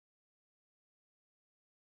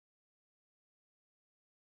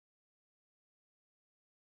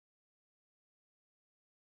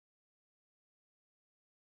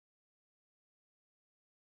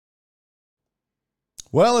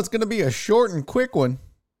Well, it's going to be a short and quick one.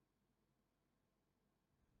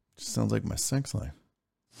 Just sounds like my sex life.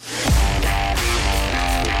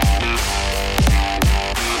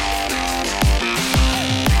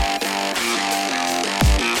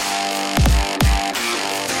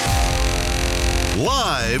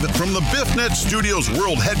 Live from the BiffNet Studios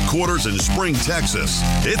World Headquarters in Spring, Texas,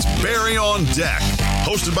 it's Barry on Deck,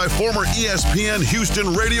 hosted by former ESPN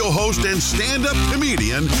Houston radio host and stand-up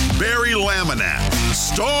comedian Barry Laminack,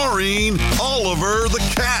 starring Oliver the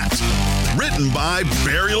Cat. Written by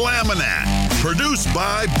Barry Laminack, produced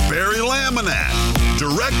by Barry Laminack,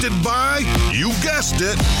 directed by, you guessed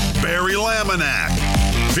it, Barry Laminack,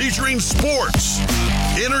 featuring sports,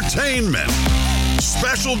 entertainment,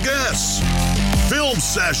 special guests, film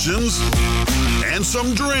sessions, and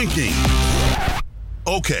some drinking.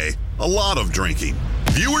 Okay, a lot of drinking.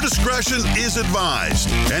 Viewer discretion is advised.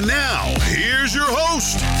 And now, here's your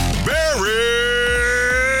host, Barry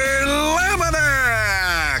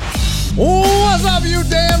Laminack. What's up, you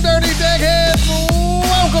damn dirty deckheads?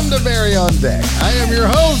 Welcome to Barry on Deck. I am your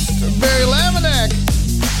host, Barry Laminack.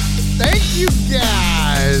 Thank you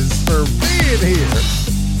guys for being here.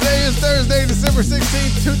 Today is Thursday, December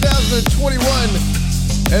 16th, 2021,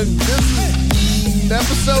 and this is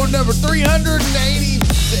episode number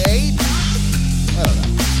 388, I don't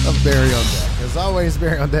know, of Barry on Deck. As always,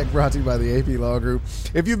 Barry on Deck brought to you by the AP Law Group.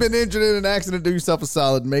 If you've been injured in an accident, do yourself a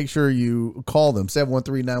solid. Make sure you call them,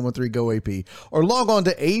 713-913-GO-AP, or log on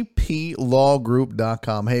to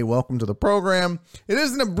aplawgroup.com. Hey, welcome to the program. It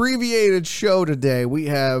is an abbreviated show today. We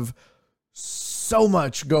have so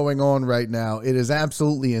much going on right now. It is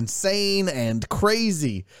absolutely insane and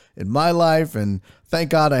crazy in my life, and thank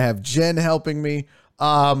God I have Jen helping me.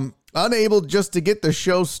 Unable just to get the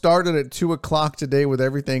show started at 2:00 today with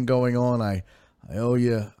everything going on. I owe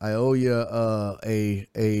you a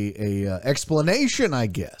explanation, I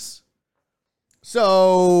guess.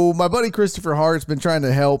 So my buddy Christopher Hart's been trying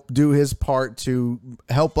to help do his part to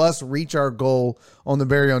help us reach our goal on the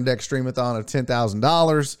Barry on Deck Streamathon of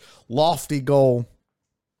 $10,000, lofty goal.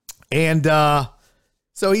 And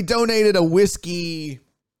so he donated a whiskey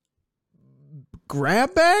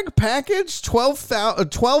grab bag package, 12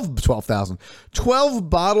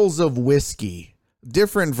 bottles of whiskey,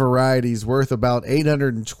 different varieties worth about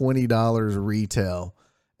 $820 retail.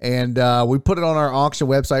 And we put it on our auction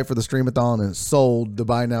website for the Streamathon, and it sold. The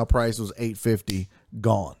buy now price was $850,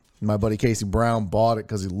 gone. My buddy Casey Brown bought it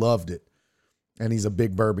because he loved it, and he's a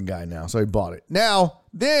big bourbon guy now, so he bought it. Now,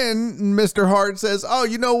 then Mr. Hart says, "Oh,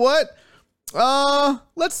 you know what?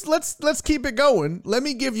 Let's keep it going. Let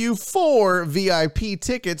me give you 4 VIP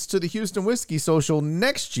tickets to the Houston Whiskey Social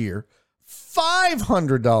next year,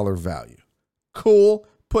 $500 value. Cool.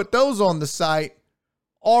 Put those on the site."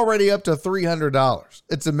 Already up to $300.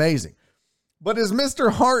 It's amazing. But is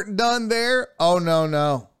Mr. Hart done there? Oh,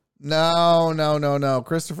 no.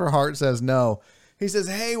 Christopher Hart says no. He says,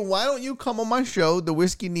 "Hey, why don't you come on my show, the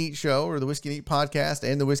Whiskey Neat Show, or the Whiskey Neat Podcast,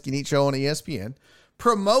 and the Whiskey Neat Show on ESPN.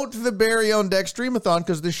 Promote the Barry on Deck Streamathon,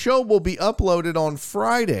 because the show will be uploaded on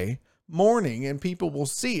Friday morning, and people will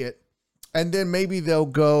see it. And then maybe they'll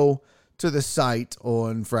go to the site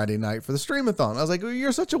on Friday night for the Streamathon." I was like, "Well,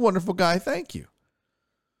 you're such a wonderful guy. Thank you."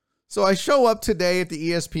 So I show up today at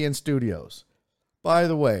the ESPN studios. By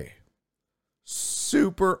the way,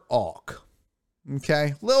 super awk.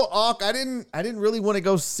 Okay. Little awk. I didn't really want to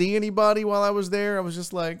go see anybody while I was there. I was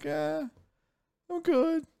just like, I'm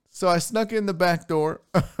good. So I snuck in the back door.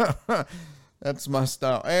 That's my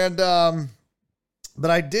style. And, but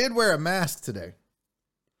I did wear a mask today.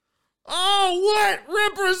 Oh, what?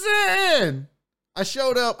 Represent. I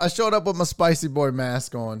showed up with my Spicy Boy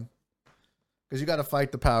mask on. Because you got to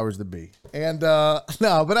fight the powers that be. And no,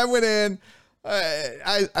 but I went in.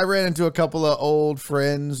 I ran into a couple of old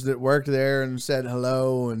friends that worked there and said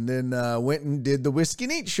hello. And then went and did the Whiskey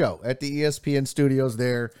Neat Show at the ESPN studios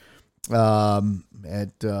there. At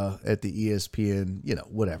the ESPN,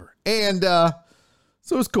 whatever. And so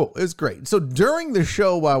it was cool. It was great. So during the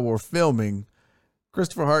show while we're filming,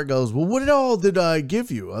 Christopher Hart goes, "Well, what all did I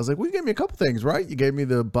give you?" I was like, "Well, you gave me a couple things, right? You gave me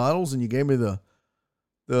the bottles and you gave me the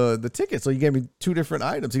ticket. So you gave me 2 different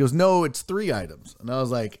items." He goes, "No, it's 3 items." And I was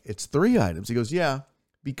like, "It's 3 items." He goes, "Yeah,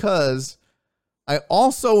 because I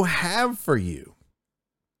also have for you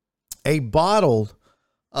a bottle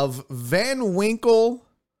of Van Winkle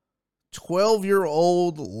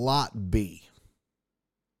 12-year-old Lot B."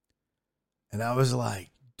 And I was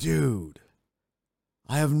like, "Dude,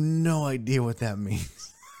 I have no idea what that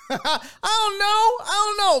means." I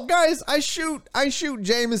don't know. Guys, I shoot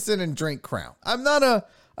Jameson and drink Crown. I'm not a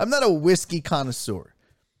whiskey connoisseur.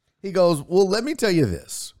 He goes, "Well, let me tell you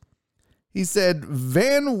this. He said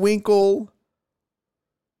Van Winkle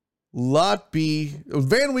Lot B,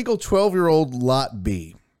 Van Winkle 12-year-old Lot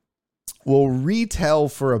B will retail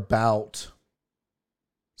for about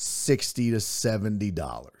 $60 to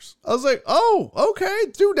 $70. I was like, oh, okay,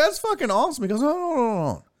 dude, that's fucking awesome. He goes,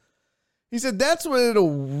 no. He said that's what it'll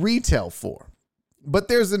retail for. But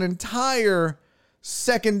there's an entire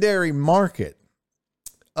secondary market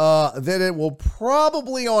that it will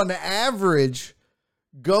probably on average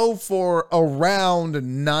go for around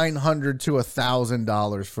 $900 to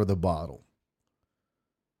 $1,000 for the bottle.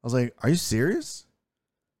 I was like, are you serious?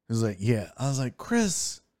 He was like, yeah. I was like,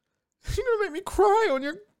 Chris, you're going to make me cry on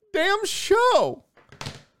your damn show.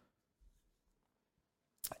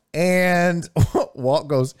 And Walt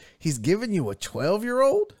goes, he's giving you a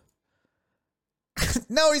 12-year-old?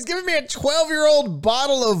 No, he's giving me a 12-year-old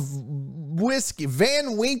bottle of whiskey,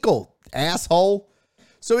 Van Winkle, asshole.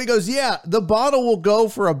 So he goes, yeah, the bottle will go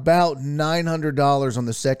for about $900 on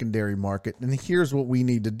the secondary market. And here's what we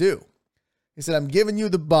need to do. He said, I'm giving you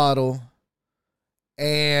the bottle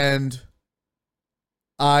and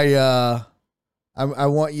I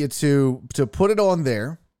want you to put it on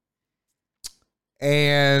there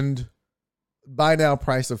and buy now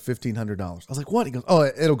price of $1,500. I was like, what? He goes, oh,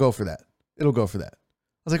 it'll go for that. It'll go for that. I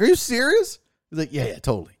was like, are you serious? He's like, yeah,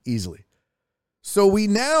 totally. Easily. So we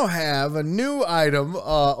now have a new item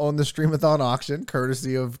on the Streamathon auction,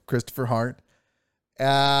 courtesy of Christopher Hart,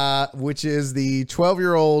 which is the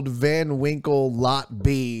 12-year-old Van Winkle Lot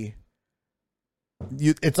B.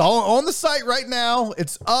 It's all on the site right now.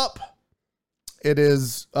 It's up. It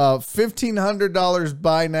is $1,500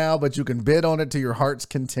 buy now, but you can bid on it to your heart's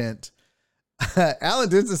content. Alan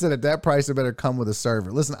Denson said at that price, it better come with a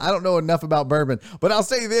server. Listen, I don't know enough about bourbon, but I'll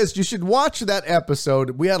say this. You should watch that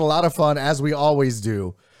episode. We had a lot of fun, as we always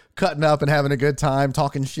do, cutting up and having a good time,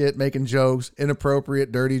 talking shit, making jokes,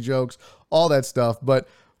 inappropriate, dirty jokes, all that stuff. But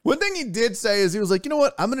one thing he did say is he was like, you know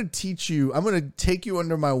what? I'm going to teach you. I'm going to take you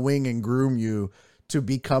under my wing and groom you to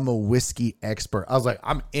become a whiskey expert. I was like,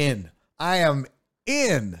 I'm in. I am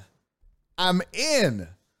in. I'm in.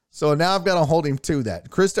 So now I've got to hold him to that.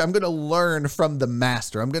 Krista, I'm going to learn from the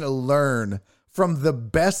master. I'm going to learn from the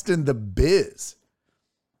best in the biz.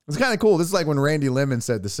 It's kind of cool. This is like when Randy Lemon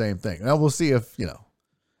said the same thing. Now we'll see if,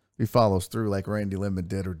 he follows through like Randy Lemon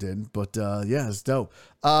did or didn't. But yeah, it's dope.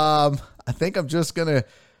 I think I'm just going to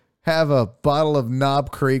have a bottle of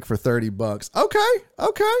Knob Creek for $30.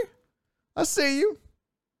 Okay. I see you.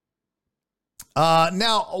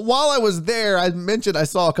 Now, while I was there, I mentioned I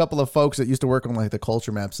saw a couple of folks that used to work on like the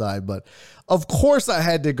Culture Map side, but of course I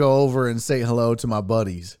had to go over and say hello to my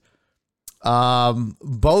buddies,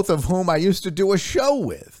 both of whom I used to do a show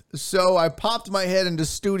with. So I popped my head into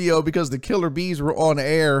studio because the Killer Bees were on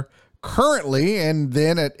air currently, and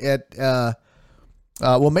then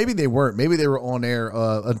well, maybe they weren't. Maybe they were on air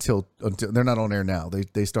until they're not on air now.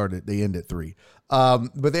 They end at 3.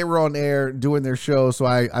 But they were on air doing their show. So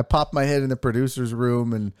I popped my head in the producer's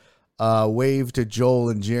room and waved to Joel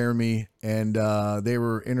and Jeremy, and they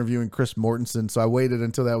were interviewing Chris Mortensen. So I waited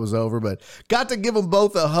until that was over, but got to give them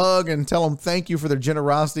both a hug and tell them thank you for their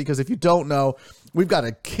generosity. Because if you don't know, we've got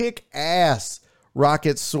a kick-ass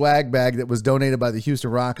Rockets swag bag that was donated by the Houston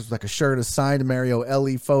Rockets, with like a shirt, a signed Mario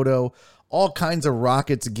Ellie photo, all kinds of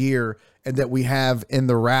Rockets gear, and that we have in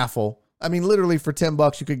the raffle. I mean, literally for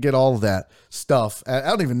 $10, you could get all of that stuff. I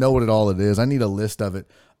don't even know what it is. I need a list of it.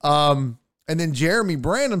 And then Jeremy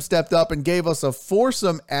Branham stepped up and gave us a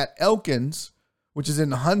foursome at Elkins, which is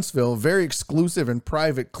in Huntsville, very exclusive and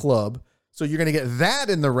private club. So you're going to get that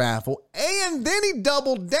in the raffle. And then he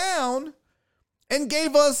doubled down and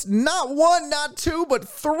gave us not one, not two, but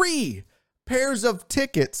 3 pairs of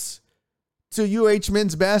tickets to UH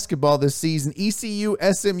men's basketball this season: ECU,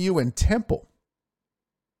 SMU, and Temple.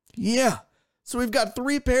 Yeah. So we've got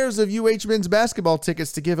 3 pairs of UH men's basketball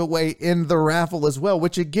tickets to give away in the raffle as well,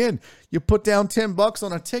 which again, you put down $10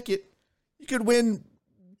 on a ticket, you could win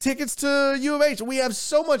tickets to UH. We have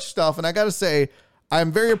so much stuff. And I got to say,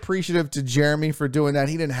 I'm very appreciative to Jeremy for doing that.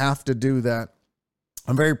 He didn't have to do that.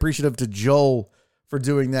 I'm very appreciative to Joel for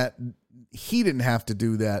doing that. He didn't have to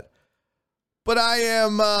do that. But I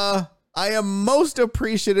am most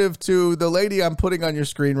appreciative to the lady I'm putting on your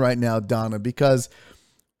screen right now, Donna, because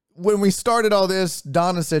when we started all this,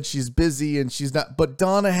 Donna said she's busy and she's not, but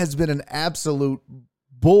Donna has been an absolute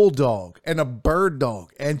bulldog and a bird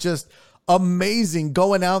dog and just amazing,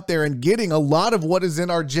 going out there and getting a lot of what is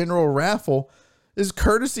in our general raffle is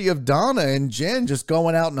courtesy of Donna and Jen just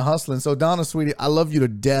going out and hustling. So Donna, sweetie, I love you to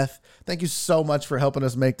death. Thank you so much for helping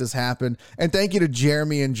us make this happen. And thank you to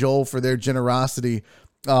Jeremy and Joel for their generosity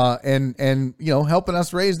and helping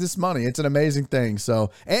us raise this money. It's an amazing thing.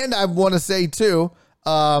 So, and I want to say too,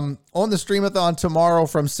 on the Streamathon tomorrow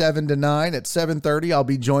from 7 to 9 at 7:30, I'll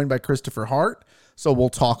be joined by Christopher Hart. So we'll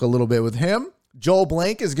talk a little bit with him. Joel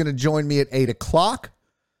Blank is going to join me at 8 o'clock.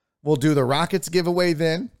 We'll do the Rockets giveaway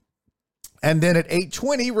then. And then at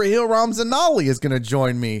 8:20, Raheel Ramzanali is going to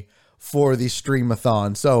join me for the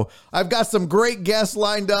Streamathon. So I've got some great guests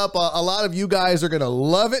lined up. A lot of you guys are going to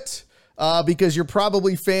love it because you're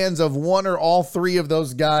probably fans of one or all three of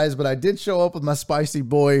those guys. But I did show up with my Spicy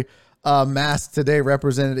Boy mask today,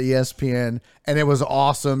 represented ESPN, and it was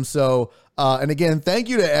awesome. So, and again, thank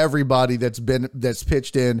you to everybody that's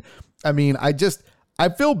pitched in. I mean, I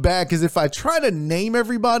feel bad because if I try to name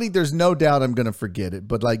everybody, there's no doubt I'm going to forget it.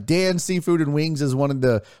 But like Dan Seafood and Wings is one of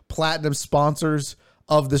the platinum sponsors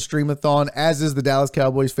of the Streamathon, as is the Dallas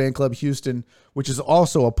Cowboys Fan Club Houston, which is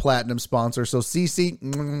also a platinum sponsor. So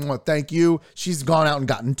Cece, thank you. She's gone out and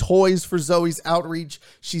gotten toys for Zoe's outreach.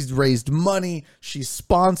 She's raised money. She's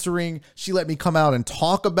sponsoring. She let me come out and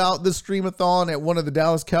talk about the Streamathon at one of the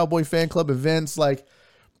Dallas Cowboy Fan Club events. Like,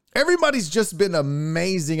 everybody's just been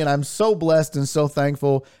amazing, and I'm so blessed and so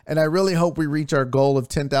thankful, and I really hope we reach our goal of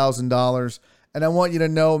 $10,000. And I want you to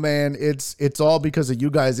know, man, it's all because of you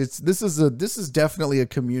guys. This is definitely a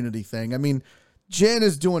community thing. I mean, Jen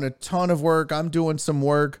is doing a ton of work. I'm doing some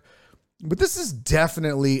work, but this is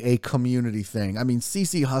definitely a community thing. I mean,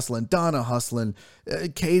 Cece hustling, Donna hustling,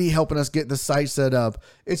 Katie helping us get the site set up.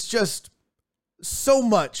 It's just so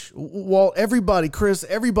much. Well, Chris,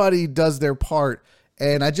 everybody does their part.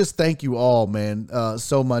 And I just thank you all, man,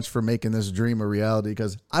 so much for making this dream a reality,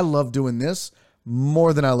 because I love doing this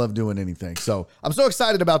more than I love doing anything. So I'm so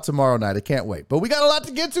excited about tomorrow night. I can't wait. But we got a lot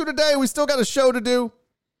to get to today. We still got a show to do.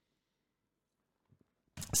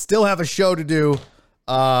 Still have a show to do,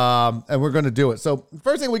 and we're going to do it. So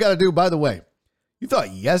first thing we got to do, by the way, you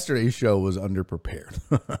thought yesterday's show was underprepared.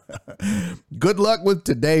 Good luck with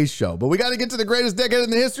today's show. But we got to get to the greatest decade in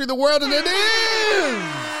the history of the world, and it is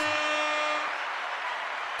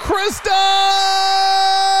Crystal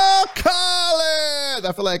Collins.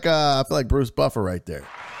 I feel like Bruce Buffer right there.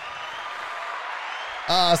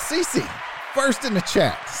 Cece, first in the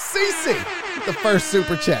chat. Cece, the first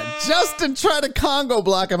super chat. Justin tried to Congo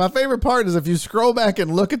block, and my favorite part is if you scroll back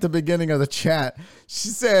and look at the beginning of the chat, she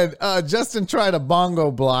said, Justin tried a bongo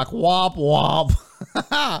block. Womp womp.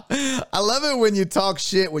 I love it when you talk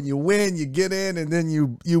shit. When you win, you get in, and then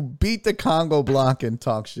you beat the Congo block and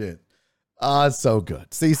talk shit. It's so good.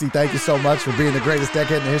 Cece, thank you so much for being the greatest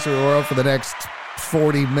decade in the history of the world for the next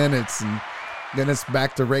 40 minutes. And then it's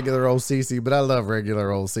back to regular old Cece, but I love regular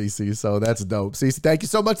old Cece, so that's dope. Cece, thank you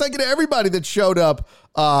so much. Thank you to everybody that showed up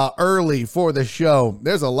early for the show.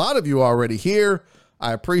 There's a lot of you already here.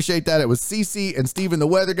 I appreciate that. It was Cece and Steven the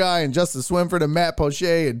Weather Guy and Justin Swinford and Matt Poche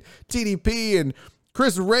and TDP and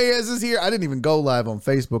Chris Reyes is here. I didn't even go live on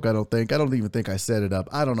Facebook, I don't think. I don't even think I set it up.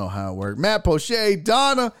 I don't know how it worked. Matt Poche,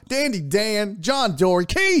 Donna, Dandy Dan, John Dory,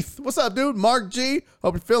 Keith. What's up, dude? Mark G.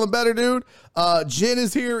 Hope you're feeling better, dude. Jen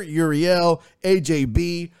is here. Uriel,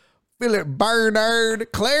 AJB, Philip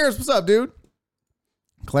Bernard. Clarence, what's up, dude?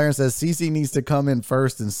 Clarence says CC needs to come in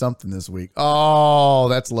first in something this week. Oh,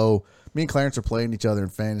 that's low. Me and Clarence are playing each other in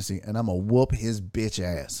fantasy, and I'm going to whoop his bitch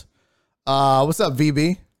ass. What's up,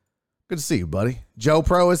 VB? Good to see you, buddy. Joe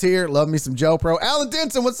Pro is here. Love me some Joe Pro. Alan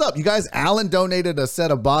Denson, what's up? You guys, Alan donated a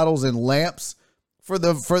set of bottles and lamps for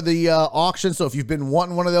the auction. So if you've been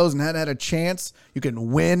wanting one of those and hadn't had a chance, you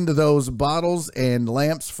can win those bottles and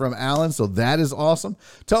lamps from Alan. So that is awesome.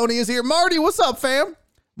 Tony is here. Marty, what's up, fam?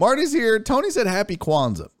 Marty's here. Tony said happy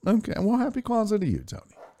Kwanzaa. Okay, well, happy Kwanzaa to you, Tony.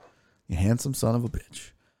 You handsome son of a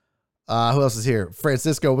bitch. Who else is here?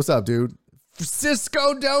 Francisco, what's up, dude?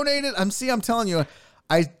 Cisco donated. I'm telling you,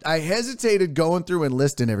 I hesitated going through and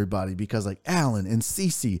listing everybody because like Alan and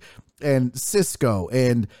Cece and Cisco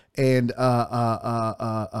and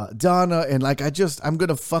Donna and like I'm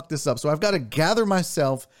gonna fuck this up. So I've got to gather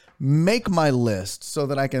myself, make my list so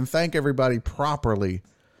that I can thank everybody properly,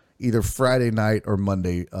 either Friday night or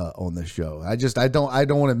Monday on the show. I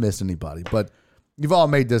don't want to miss anybody, but you've all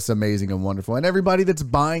made this amazing and wonderful, and everybody that's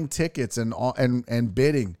buying tickets and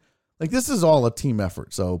bidding. Like, this is all a team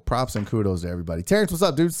effort, so props and kudos to everybody. Terrence, what's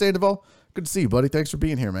up, dude? Sandoval, good to see you, buddy. Thanks for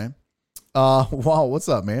being here, man. Wow, what's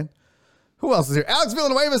up, man? Who else is here? Alex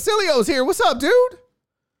Villanueva, Celio's here. What's up, dude?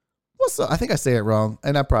 What's up? I think I say it wrong,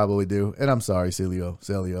 and I probably do, and I'm sorry,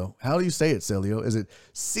 Celio. How do you say it, Celio? Is it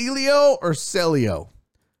Celio or Celio?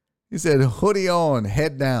 He said, hoodie on,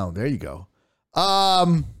 head down. There you go.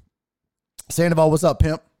 Sandoval, what's up,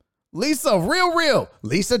 pimp? Lisa, real.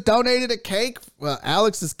 Lisa donated a cake.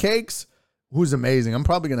 Alex's Cakes. who's amazing. I'm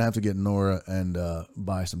probably going to have to get Nora and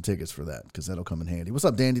buy some tickets for that because that'll come in handy. What's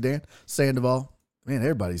up, Dandy Dan? Sandoval. Man,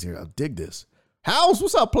 everybody's here. I dig this. House,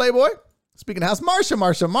 what's up, Playboy? Speaking of House,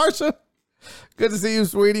 Marsha. Good to see you,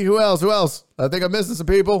 sweetie. Who else? I think I'm missing some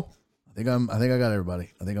people. I think I got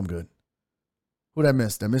everybody. I think I'm good. Who'd I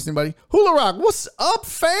miss? Did I miss anybody? Hula Rock, what's up,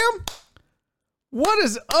 fam? What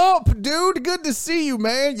is up, dude? Good to see you,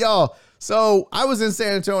 man. Y'all, so I was in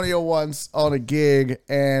San Antonio once on a gig,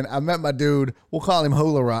 and I met my dude. We'll call him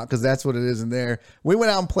Hula Rock because that's what it is in there. We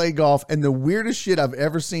went out and played golf, and the weirdest shit I've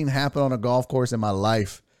ever seen happen on a golf course in my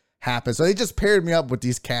life happened. So they just paired me up with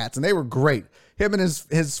these cats, and they were great. Him and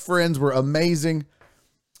his friends were amazing.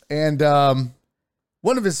 And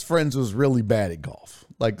one of his friends was really bad at golf,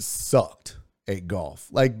 like sucked at golf,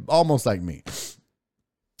 like almost like me.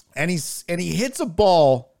 And he hits a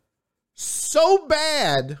ball so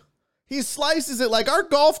bad, he slices it like our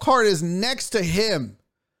golf cart is next to him.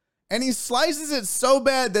 And he slices it so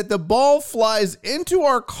bad that the ball flies into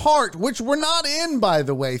our cart, which we're not in, by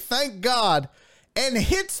the way, thank God, and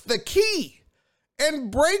hits the key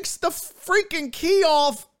and breaks the freaking key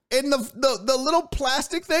off. And the little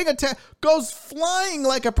plastic thing goes flying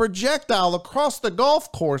like a projectile across the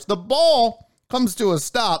golf course. The ball comes to a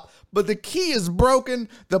stop, but the key is broken.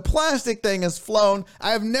 The plastic thing has flown.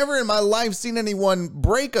 I have never in my life seen anyone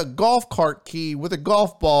break a golf cart key with a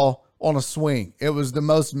golf ball on a swing. It was the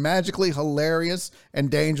most magically hilarious and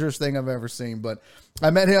dangerous thing I've ever seen. But I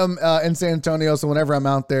met him in San Antonio, so whenever I'm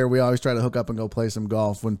out there, we always try to hook up and go play some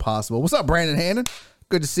golf when possible. What's up, Brandon Hannon?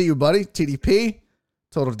 Good to see you, buddy. TDP.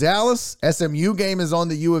 Total Dallas. SMU game is on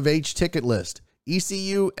the U of H ticket list.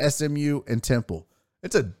 ECU, SMU, and Temple.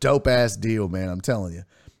 It's a dope-ass deal, man. I'm telling you.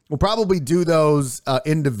 We'll probably do those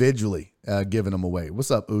individually, giving them away.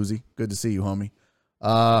 What's up, Uzi? Good to see you, homie.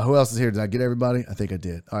 Who else is here? Did I get everybody? I think I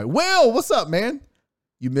did. All right. Will, what's up, man?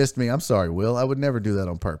 You missed me. I'm sorry, Will. I would never do that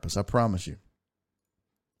on purpose. I promise you.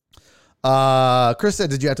 Chris said,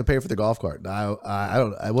 did you have to pay for the golf cart? I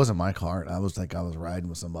don't, it wasn't my cart. I was riding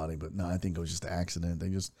with somebody, but no, I think it was just an accident.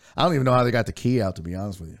 I don't even know how they got the key out, to be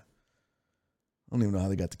honest with you. I don't even know how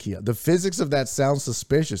they got the key out. The physics of that sounds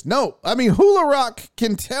suspicious. No, I mean, Hula Rock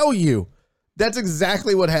can tell you that's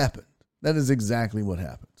exactly what happened. That is exactly what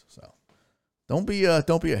happened. So don't be a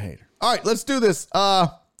hater. All right, let's do this. I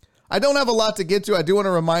don't have a lot to get to. I do want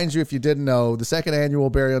to remind you, if you didn't know, the second annual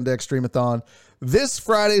Barry on Deck Streamathon this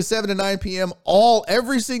Friday, 7 to 9 p.m.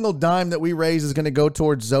 Every single dime that we raise is going to go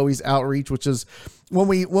towards Zoe's outreach, which is when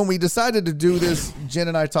we decided to do this. Jen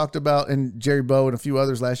and I talked about, and Jerry Bowe and a few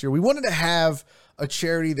others last year, we wanted to have a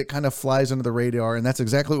charity that kind of flies under the radar, and that's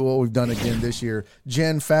exactly what we've done again this year.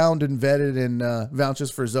 Jen found and vetted and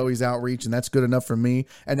vouches for Zoe's outreach, and that's good enough for me,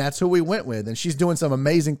 and that's who we went with. And she's doing some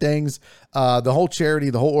amazing things. The whole charity,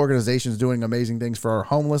 the whole organization is doing amazing things for our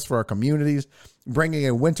homeless, for our communities, bringing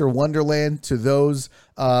a winter wonderland to those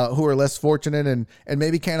who are less fortunate and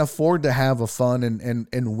maybe can't afford to have a fun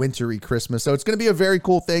and wintry Christmas. So it's going to be a very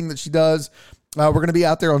cool thing that she does. We're going to be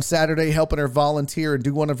out there on Saturday helping her volunteer and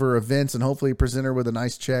do one of her events and hopefully present her with a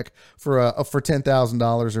nice check for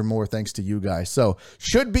 $10,000 or more thanks to you guys. So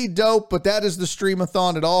should be dope, but that is the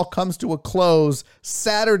Streamathon. It all comes to a close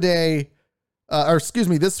Saturday,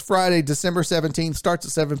 this Friday, December 17th, starts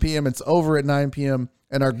at 7 p.m. It's over at 9 p.m.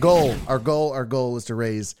 And our goal is to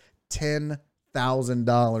raise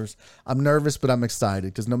 $10,000. I'm nervous, but I'm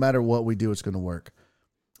excited because no matter what we do, it's going to work.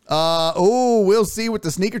 We'll see with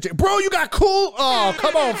the sneaker check. Bro, you got cool. Oh,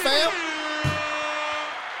 come on, fam.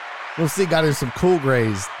 We'll see. Got in some cool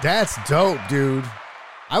grays. That's dope, dude.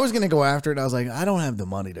 I was going to go after it. I was like, I don't have the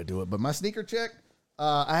money to do it, but my sneaker check,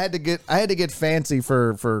 I had to get fancy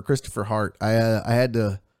for Christopher Hart. I had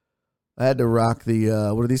to rock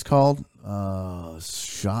the, what are these called?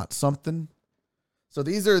 Shot something. So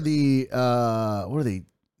these are the, what are they?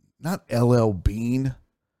 Not LL Bean.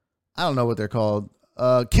 I don't know what they're called.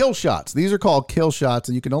 Kill shots. These are called kill shots,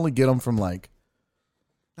 and you can only get them from I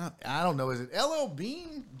don't know. Is it LL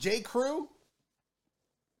Bean? J. Crew?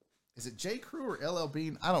 Is it J. Crew or LL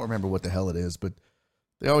Bean? I don't remember what the hell it is, but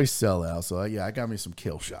they always sell out. So yeah, I got me some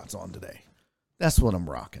kill shots on today. That's what I'm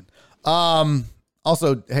rocking.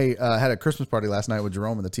 Also, hey, had a Christmas party last night with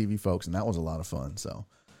Jerome and the TV folks, and that was a lot of fun. So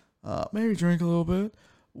maybe drink a little bit.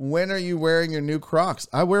 When are you wearing your new Crocs?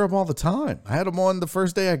 I wear them all the time. I had them on the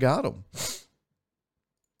first day I got them.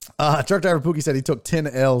 Truck driver Pookie said he took 10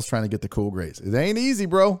 L's trying to get the cool grades. It ain't easy,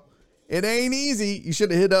 bro. It ain't easy. You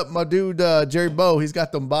should have hit up my dude, Jerry Bowe. He's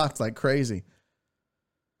got them boxed like crazy.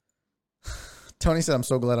 Tony said, I'm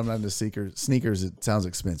so glad I'm not into sneakers. It sounds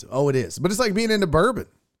expensive. Oh, it is. But it's like being into bourbon.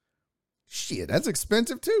 Shit, that's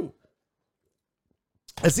expensive too.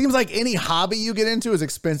 It seems like any hobby you get into is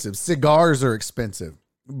expensive. Cigars are expensive.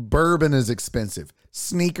 Bourbon is expensive.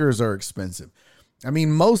 Sneakers are expensive. I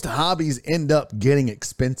mean, most hobbies end up getting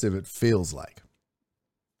expensive, it feels like.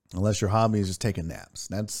 Unless your hobby is just taking naps.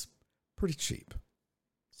 That's pretty cheap.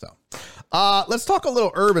 So, let's talk a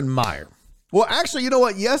little Urban Meyer. Well, actually, you know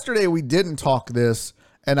what? Yesterday we didn't talk this,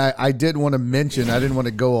 and I did want to mention, I didn't want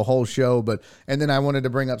to go a whole show, and then I wanted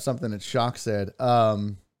to bring up something that Shock said.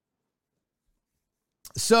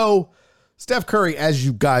 So, Steph Curry, as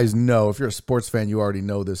you guys know, if you're a sports fan, you already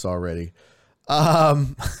know this already.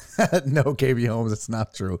 No, KB Holmes, it's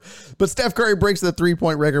not true. But Steph Curry breaks the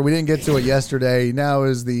 3-point record. We didn't get to it yesterday. Now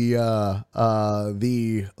is the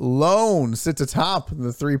lone sits atop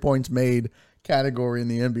the 3 points made category in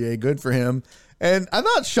the NBA. Good for him. And I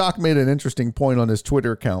thought Shock made an interesting point on his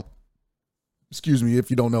Twitter account. Excuse me, if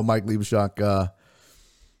you don't know Mike Liebshock.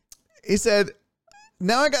 He said,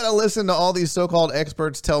 now I got to listen to all these so-called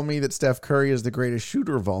experts tell me that Steph Curry is the greatest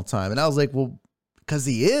shooter of all time. And I was like, well, because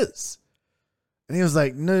he is. And he was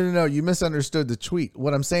like, no, you misunderstood the tweet.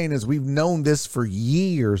 What I'm saying is we've known this for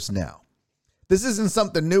years now. This isn't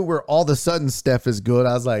something new where all of a sudden Steph is good.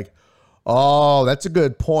 I was like, oh, that's a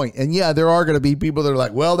good point. And yeah, there are going to be people that are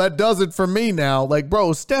like, well, that does it for me now. Like,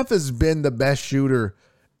 bro, Steph has been the best shooter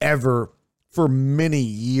ever for many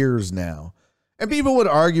years now. And people would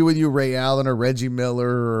argue with you, Ray Allen or Reggie Miller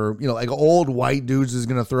or, like old white dudes is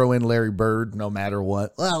going to throw in Larry Bird no matter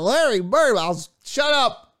what. Well, Larry Bird, shut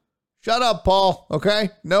up. Shut up, Paul, okay?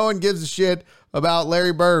 No one gives a shit about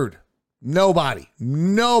Larry Bird. Nobody.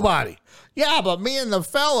 Yeah, but me and the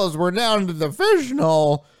fellas were down to the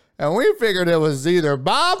divisional, and we figured it was either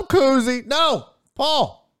Bob Cousy. No,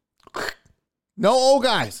 Paul. No old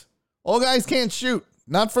guys. Old guys can't shoot.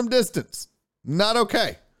 Not from distance. Not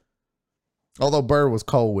okay. Although Bird was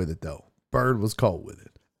cold with it, though.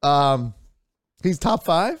 He's top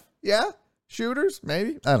 5? Yeah? Shooters?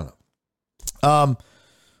 Maybe? I don't know.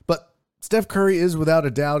 Steph Curry is without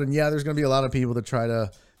a doubt, and yeah, there's going to be a lot of people that try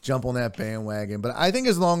to jump on that bandwagon, but I think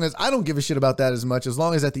as long as, I don't give a shit about that as much, as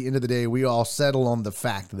long as at the end of the day, we all settle on the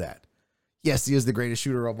fact that, yes, he is the greatest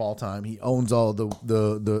shooter of all time. He owns all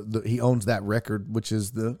he owns that record, which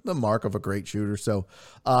is the mark of a great shooter. So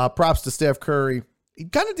props to Steph Curry. He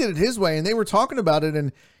kind of did it his way, and they were talking about it,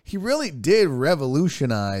 and he really did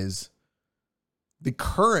revolutionize the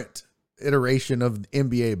current iteration of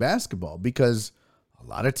NBA basketball because a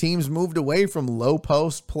lot of teams moved away from low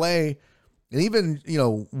post play and even,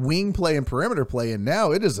 wing play and perimeter play. And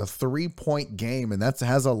now it is a 3-point game. And that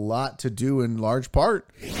has a lot to do in large part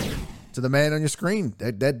to the man on your screen.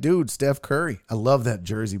 That dude, Steph Curry. I love that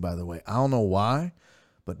jersey, by the way. I don't know why,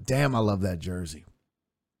 but damn, I love that jersey.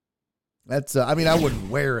 That's, I wouldn't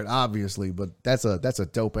wear it obviously, but that's a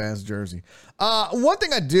dope ass jersey. One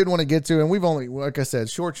thing I did want to get to, and we've only, like I said,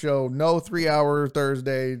 short show, no 3-hour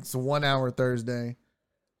Thursday. It's a 1-hour Thursday.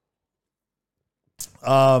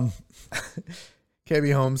 KB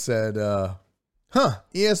Holmes said,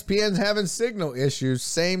 ESPN's having signal issues.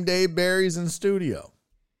 Same day Barry's in studio.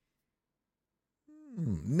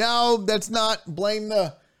 No, that's not. Blame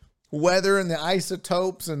the weather and the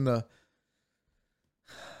isotopes and the,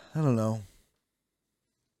 I don't know.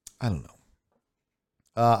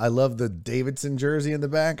 I love the Davidson jersey in the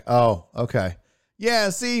back. Oh, okay. Yeah,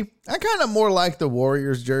 see, I kind of more like the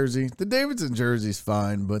Warriors jersey. The Davidson jersey's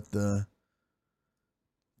fine, but the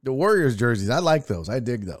Warriors jerseys, I like those. I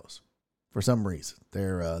dig those for some reason.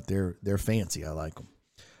 They're fancy. I like them.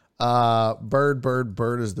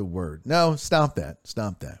 Bird is the word. No, stop that.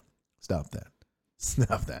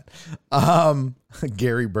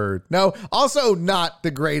 Gary Bird. No, also not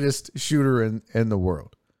the greatest shooter in the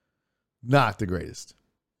world. Not the greatest.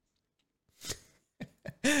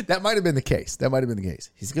 That might have been the case.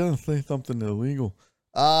 He's going to say something illegal.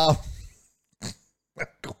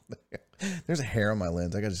 There's a hair on my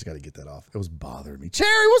lens. I just got to get that off. It was bothering me.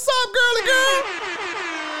 Cherry, what's up, girly girl?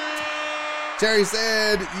 Cherry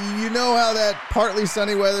said, you know how that partly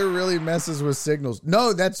sunny weather really messes with signals.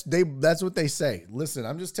 No, that's what they say. Listen,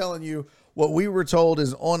 I'm just telling you what we were told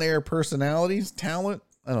is on-air personalities, talent.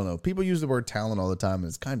 I don't know. People use the word talent all the time, and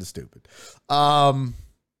it's kind of stupid.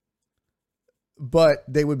 But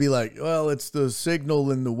they would be like, well, it's the signal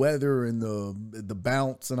and the weather and the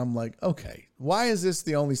bounce. And I'm like, okay, why is this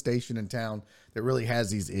the only station in town that really has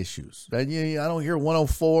these issues? I don't hear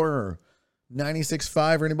 104 or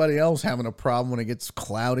 96.5 or anybody else having a problem when it gets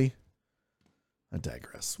cloudy. I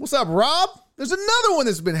digress. What's up, Rob? There's another one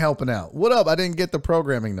that's been helping out. What up? I didn't get the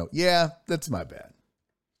programming note. Yeah, that's my bad.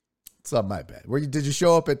 It's not my bad. Did you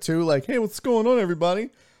show up at 2? Like, hey, what's going on, everybody?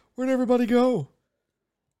 Where'd everybody go?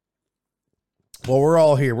 Well, we're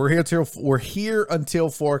all here. We're here until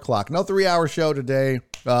 4 o'clock. No 3-hour show today,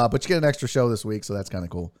 but you get an extra show this week, so that's kind of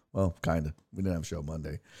cool. Well, kind of. We didn't have a show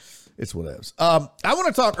Monday. It's whatevs. I want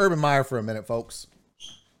to talk Urban Meyer for a minute, folks.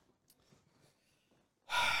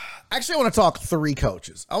 Actually, I want to talk 3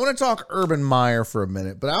 coaches. I want to talk Urban Meyer for a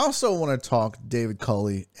minute, but I also want to talk David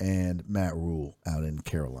Culley and Matt Rhule out in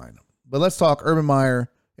Carolina. But let's talk Urban Meyer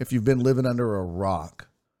if you've been living under a rock.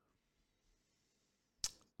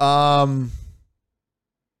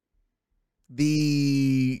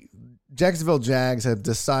 The Jacksonville Jags have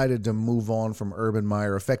decided to move on from Urban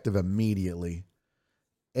Meyer effective immediately.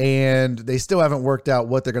 And they still haven't worked out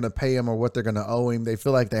what they're going to pay him or what they're going to owe him. They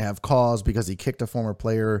feel like they have cause because he kicked a former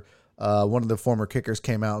player. One of the former kickers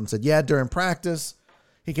came out and said, yeah, during practice,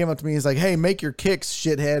 he came up to me. He's like, hey, make your kicks,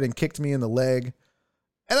 shithead, and kicked me in the leg.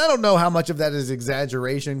 And I don't know how much of that is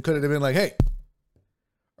exaggeration. Could it have been like, hey,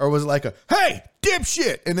 or was it like a, hey,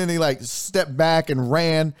 dipshit? And then he like stepped back and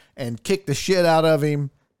ran and kicked the shit out of him.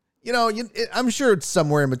 You know, I'm sure it's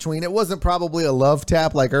somewhere in between. It wasn't probably a love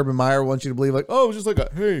tap like Urban Meyer wants you to believe, like, oh, it was just like a,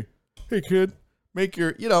 hey kid, make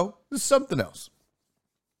your, it's something else.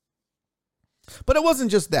 But it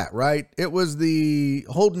wasn't just that, right? It was the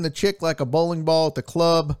holding the chick like a bowling ball at the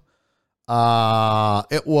club.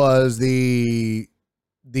 It was the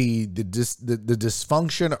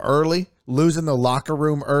dysfunction early, losing the locker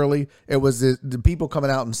room early. It was the people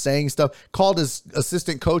coming out and saying stuff, called his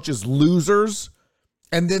assistant coaches losers,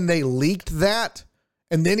 and then they leaked that.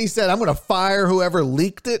 And then he said, I'm going to fire whoever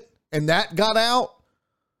leaked it, and that got out.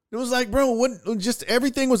 It was like, bro, just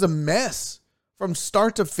everything was a mess from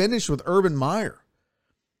start to finish with Urban Meyer.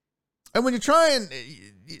 And when you're trying,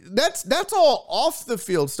 that's all off the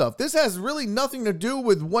field stuff. This has really nothing to do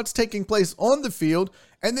with what's taking place on the field.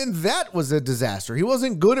 And then that was a disaster. He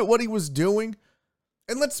wasn't good at what he was doing.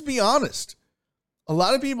 And let's be honest. A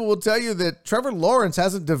lot of people will tell you that Trevor Lawrence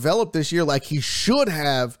hasn't developed this year like he should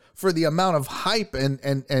have for the amount of hype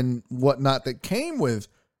and whatnot that came with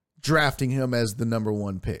drafting him as the number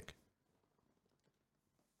 1 pick.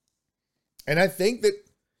 And I think that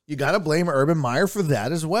you got to blame Urban Meyer for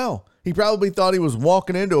that as well. He probably thought he was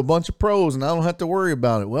walking into a bunch of pros and I don't have to worry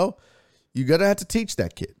about it. Well, you got to have to teach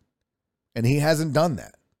that kid. And he hasn't done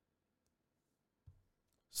that.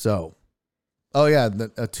 So, oh yeah,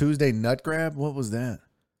 a Tuesday nut grab? What was that?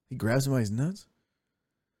 He grabbed somebody's nuts?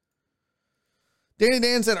 Danny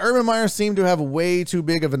Dan said, Urban Meyer seemed to have way too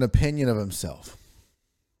big of an opinion of himself.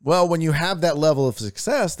 Well, when you have that level of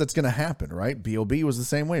success, that's going to happen, right? B.O.B. was the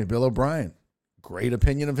same way. Bill O'Brien, great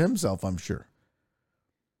opinion of himself, I'm sure.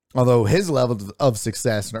 Although his level of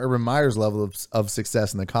success and Urban Meyer's level of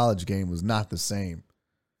success in the college game was not the same.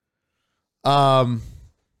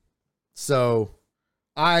 So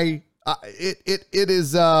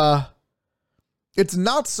it's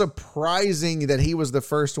not surprising that he was the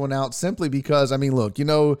first one out simply because, I mean, look,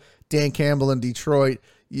 Dan Campbell in Detroit,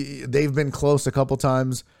 they've been close a couple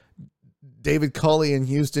times. David Culley in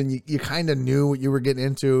Houston, you kind of knew what you were getting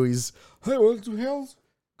into. He's, hey, what the hell's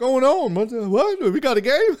going on? What? We got a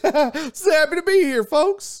game? So happy to be here,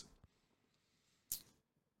 folks.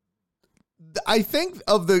 I think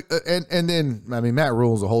of and then, I mean, Matt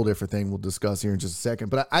Rhule is a whole different thing we'll discuss here in just a second.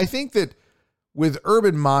 But I think that with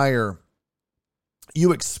Urban Meyer,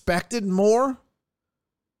 you expected more,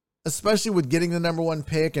 especially with getting the number 1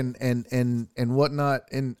 pick and whatnot.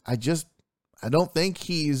 And I don't think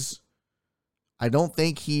he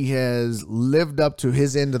has lived up to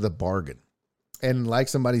his end of the bargain. And like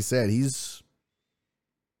somebody said, he's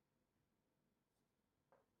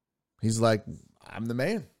like, I'm the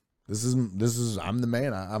man. I'm the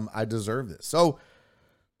man. I deserve this. So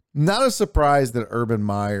not a surprise that Urban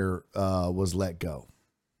Meyer was let go.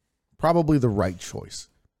 Probably the right choice.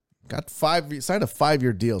 Signed a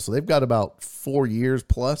 5-year deal. So they've got about 4 years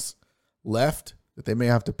plus left that they may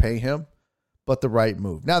have to pay him, but the right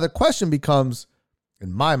move. Now the question becomes,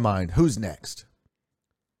 in my mind, who's next?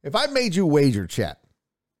 If I made you wager, chat,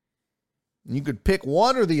 and you could pick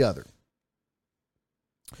one or the other,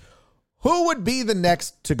 who would be the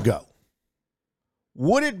next to go?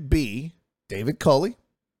 Would it be David Culley?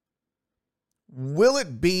 Will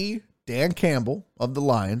it be Dan Campbell of the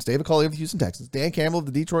Lions, David Culley of the Houston Texans, Dan Campbell of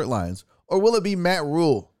the Detroit Lions, or will it be Matt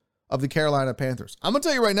Rhule of the Carolina Panthers? I'm going to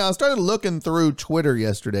tell you right now, I started looking through Twitter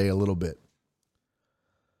yesterday a little bit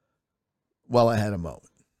while I had a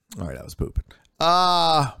moment. All right, I was pooping.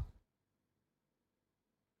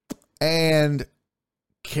 And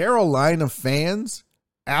Carolina fans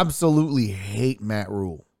absolutely hate Matt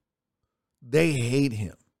Rhule. They hate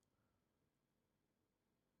him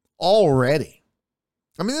already.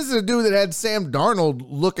 I mean, this is a dude that had Sam Darnold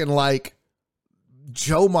looking like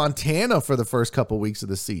Joe Montana for the first couple weeks of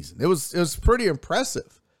the season. It was pretty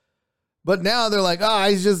impressive. But now they're like,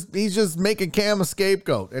 he's just making Cam a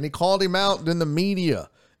scapegoat, and he called him out in the media,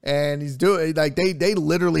 and he's doing like they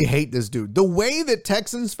literally hate this dude. The way that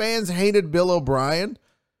Texans fans hated Bill O'Brien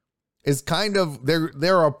is kind of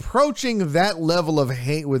they're approaching that level of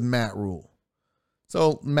hate with Matt Rule.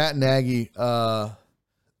 So Matt Nagy's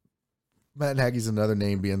another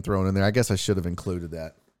name being thrown in there. I guess I should have included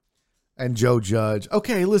that. And Joe Judge.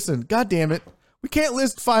 Okay, listen, God damn it. We can't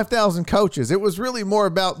list 5,000 coaches. It was really more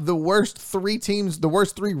about the worst three teams, the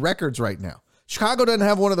worst three records right now. Chicago doesn't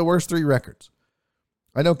have one of the worst three records.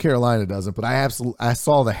 I know Carolina doesn't, but I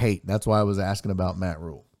saw the hate. That's why I was asking about Matt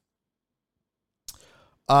Rule.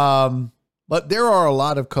 But there are a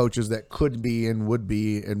lot of coaches that could be and would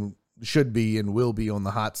be and should be and will be on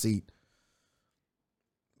the hot seat.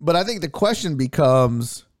 But I think the question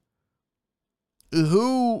becomes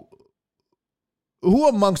who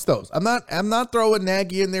amongst those? I'm not throwing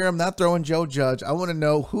Nagy in there. I'm not throwing Joe Judge. I want to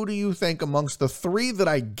know, who do you think amongst the three that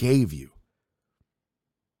I gave you,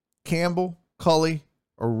 Campbell, Culley,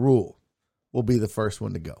 or Rule, will be the first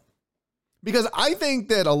one to go? Because I think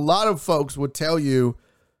that a lot of folks would tell you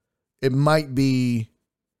it might be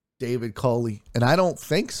David Culley, and I don't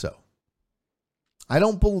think so. I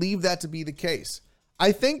don't believe that to be the case.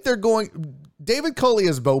 I think David Culley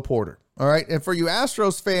is Bo Porter, all right? And for you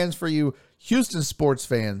Astros fans, for you Houston sports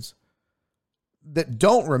fans that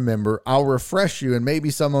don't remember, I'll refresh you, and maybe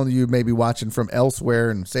some of you may be watching from elsewhere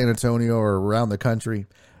in San Antonio or around the country.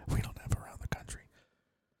 We don't have around the country.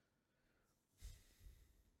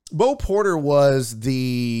 Bo Porter was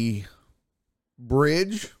the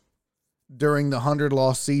bridge during the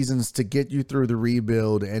 100-loss seasons to get you through the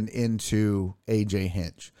rebuild and into A.J.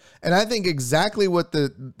 Hinch. And I think exactly what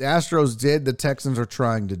the Astros did, the Texans are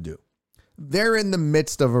trying to do. They're in the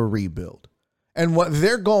midst of a rebuild. And what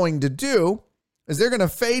they're going to do is they're going to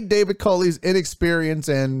fade David Culley's inexperience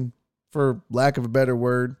and, for lack of a better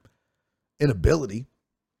word, inability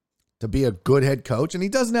to be a good head coach. And he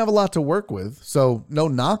doesn't have a lot to work with, so no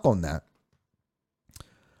knock on that.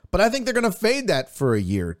 But I think they're going to fade that for a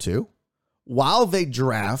year or two while they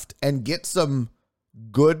draft and get some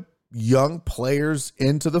good young players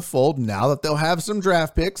into the fold now that they'll have some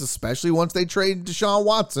draft picks, especially once they trade Deshaun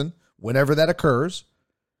Watson, whenever that occurs.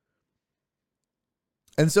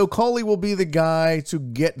 And so Culley will be the guy to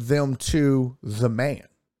get them to the man.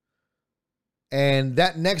 And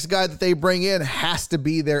that next guy that they bring in has to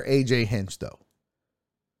be their A.J. Hinch, though.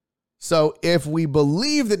 So if we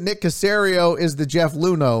believe that Nick Caserio is the Jeff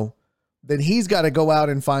Luhnow, then he's got to go out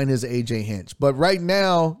and find his A.J. Hinch. But right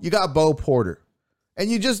now, you got Bo Porter.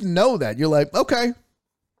 And you just know that. You're like, okay,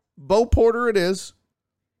 Bo Porter it is.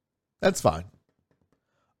 That's fine.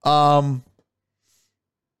 But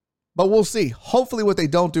we'll see. Hopefully what they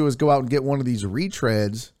don't do is go out and get one of these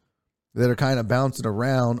retreads that are kind of bouncing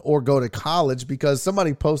around or go to college, because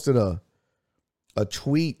somebody posted a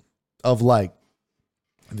tweet of like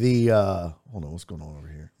the, hold on, what's going on over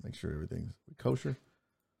here? Make sure everything's kosher.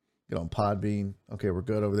 Get on Podbean. Okay, we're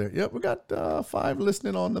good over there. Yep, we got 5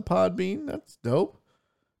 listening on the Podbean. That's dope.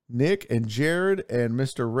 Nick and Jared and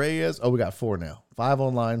Mr. Reyes. Oh, we got 4 now. 5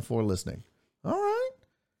 online, 4 listening. All right.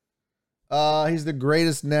 He's the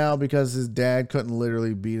greatest now because his dad couldn't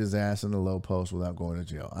literally beat his ass in the low post without going to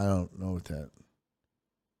jail. I don't know what that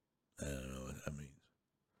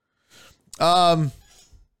means.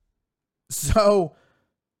 So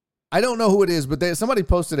I don't know who it is, but somebody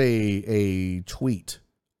posted a tweet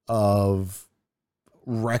of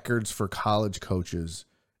records for college coaches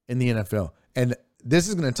in the NFL. And this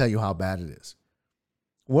is going to tell you how bad it is.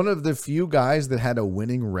 One of the few guys that had a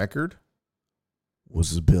winning record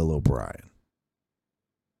was Bill O'Brien.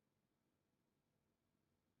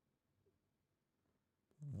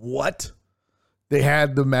 What? They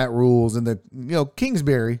had the Matt Rules and the,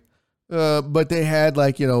 Kingsbury, but they had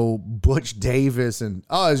Butch Davis and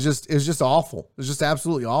it's just awful. It's just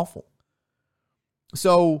absolutely awful.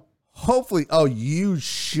 So hopefully, you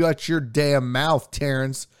shut your damn mouth,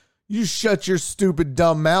 Terrence. You shut your stupid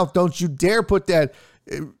dumb mouth. Don't you dare put that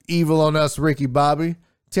evil on us, Ricky Bobby.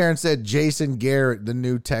 Terrence said Jason Garrett, the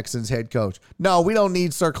new Texans head coach. No, we don't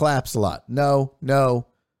need Sir Claps-a-Lot. No.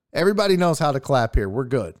 Everybody knows how to clap here. We're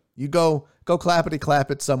good. You go clappity clap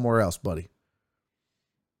it somewhere else, buddy.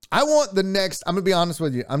 I want the next, I'm going to be honest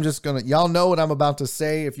with you. Y'all know what I'm about to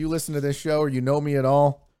say. If you listen to this show or you know me at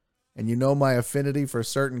all, and you know my affinity for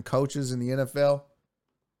certain coaches in the NFL,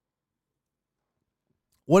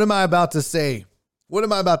 what am I about to say? What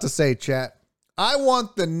am I about to say, chat? I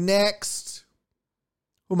want the next...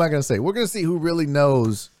 Who am I going to say? We're going to see who really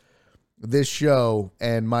knows this show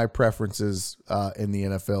and my preferences in the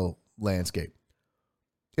NFL landscape.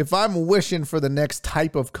 If I'm wishing for the next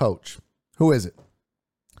type of coach, who is it?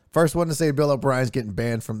 First one to say Bill O'Brien's getting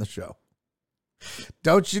banned from the show.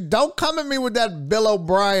 Don't come at me with that Bill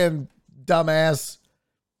O'Brien dumbass.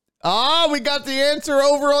 We got the answer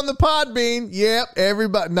over on the Podbean. Yep,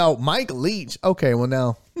 everybody. No, Mike Leach. Okay, well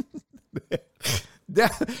now.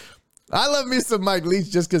 I love me some Mike Leach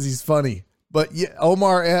just because he's funny. But yeah,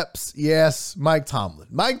 Omar Epps, yes. Mike Tomlin.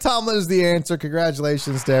 Mike Tomlin is the answer.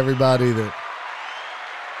 Congratulations to everybody that.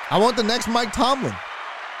 I want the next Mike Tomlin.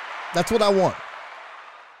 That's what I want.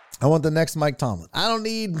 I want the next Mike Tomlin.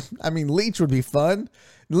 Leach would be fun.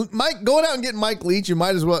 Mike, going out and getting Mike Leach, you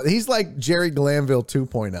might as well. He's like Jerry Glanville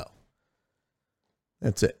 2.0.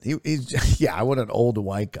 That's it. I want an old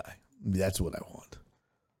white guy. That's what I want.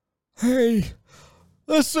 Hey,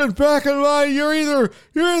 listen, back in line, you're either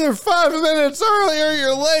 5 minutes early or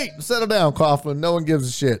you're late. Settle down, Coughlin. No one gives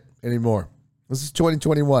a shit anymore. This is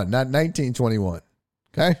 2021, not 1921.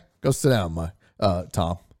 Okay? Go sit down,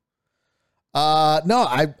 Tom. No,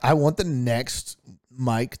 I want the next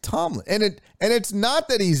Mike Tomlin. And it's not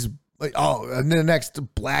that he's the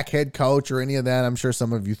next black head coach or any of that. I'm sure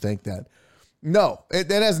some of you think that. No,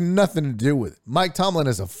 that has nothing to do with it. Mike Tomlin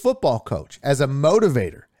is a football coach, as a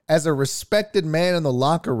motivator, as a respected man in the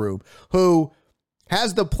locker room who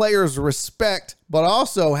has the players' respect, but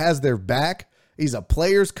also has their back. He's a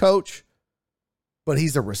players coach, but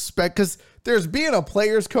he's a respect, because there's being a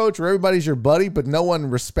players coach where everybody's your buddy, but no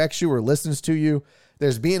one respects you or listens to you.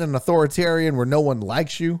 There's being an authoritarian where no one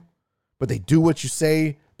likes you, but they do what you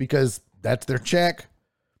say because that's their check.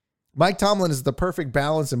 Mike Tomlin is the perfect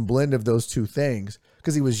balance and blend of those two things,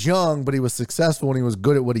 because he was young, but he was successful and he was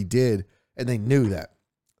good at what he did, and they knew that.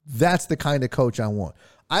 That's the kind of coach I want.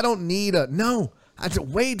 I don't need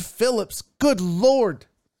Wade Phillips. Good Lord.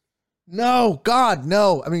 No, God,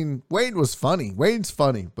 no. I mean, Wade was funny. Wade's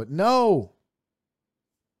funny, but no.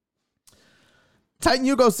 Titan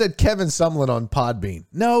Hugo said Kevin Sumlin on Podbean.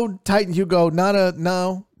 No, Titan Hugo,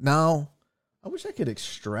 no. I wish I could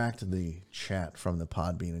extract the chat from the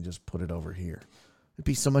Podbean and just put it over here. It'd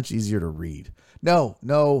be so much easier to read. No,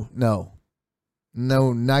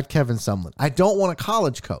 not Kevin Sumlin. I don't want a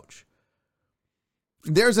college coach.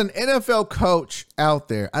 There's an NFL coach out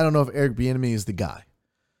there. I don't know if Eric Bieniemy is the guy.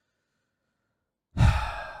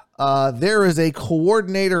 There is a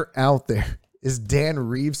coordinator out there. Is Dan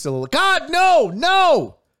Reeves still? God,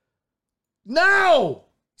 no!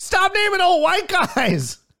 Stop naming old white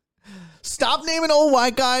guys. Stop naming old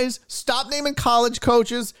white guys. Stop naming college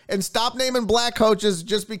coaches, and stop naming black coaches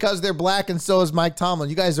just because they're black, and so is Mike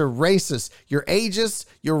Tomlin. You guys are racist. You're ageist.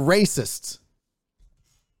 You're racists.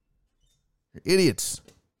 You're idiots.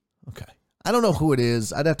 Okay. I don't know who it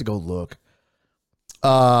is. I'd have to go look.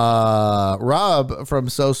 Rob from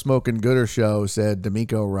So Smoking Gooder Show said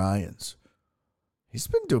D'Amico Ryans. He's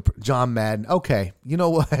been doing John Madden. Okay, you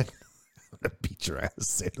know what? I'm gonna beat your ass,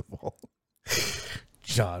 Sandoval.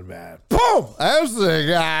 John Madden. Boom! I was the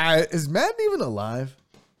guy. Is Madden even alive?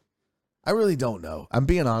 I really don't know. I'm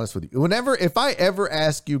being honest with you. If I ever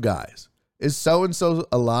ask you guys, is so and so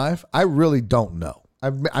alive? I really don't know.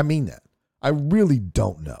 I mean that. I really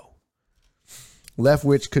don't know.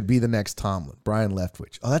 Leftwich could be the next Tomlin. Brian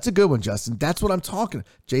Leftwich. Oh, that's a good one, Justin. That's what I'm talking.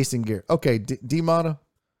 Jason Garrett. Okay, D-Mata.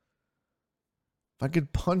 If I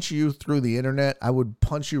could punch you through the internet, I would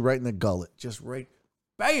punch you right in the gullet. Just right.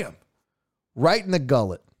 Bam! Right in the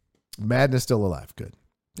gullet. Madden is still alive. Good.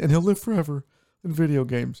 And he'll live forever in video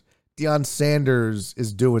games. Deion Sanders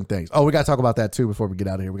is doing things. Oh, we got to talk about that too before we get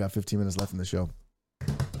out of here. We got 15 minutes left in the show.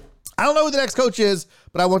 I don't know who the next coach is,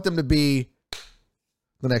 but I want them to be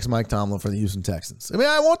the next Mike Tomlin for the Houston Texans. I mean,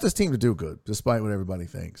 I want this team to do good, despite what everybody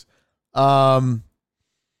thinks. But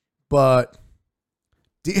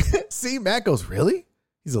see, Matt goes, really?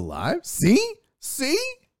 He's alive? See?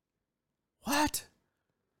 What?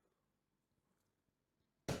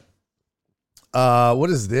 What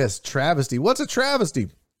is this? Travesty. What's a travesty?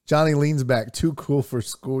 Johnny leans back. Too cool for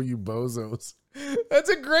school, you bozos. That's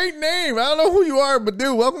a great name. I don't know who you are, but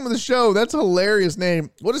dude, welcome to the show. That's a hilarious name.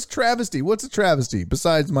 What is travesty? What's a travesty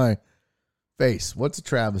besides my face? What's a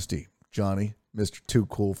travesty, Johnny? Mr. Too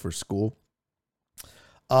Cool for School.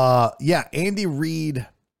 Yeah, Andy Reid.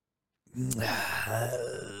 I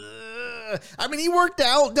mean, he worked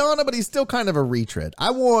out, Donna, but he's still kind of a retread.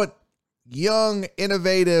 I want young,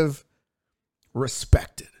 innovative,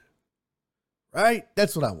 respected. Right?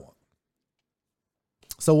 That's what I want.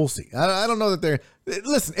 So we'll see. I don't know that they're...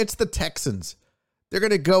 Listen, it's the Texans. They're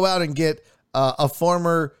going to go out and get a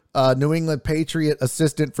former New England Patriot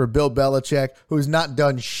assistant for Bill Belichick who's not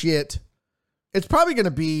done shit. It's probably going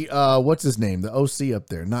to be, what's his name? The OC up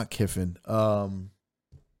there, not Kiffin.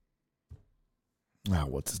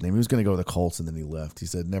 What's his name? He was going to go to the Colts, and then he left. He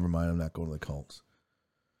said, never mind, I'm not going to the Colts.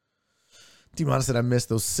 Demon said, I miss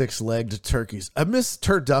those 6-legged turkeys. I miss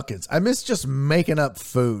turduckets. I miss just making up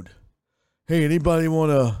food. Hey, anybody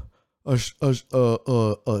want a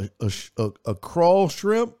crawl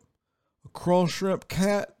shrimp? A crawl shrimp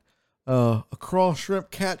cat? A crawl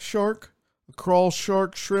shrimp cat shark? A crawl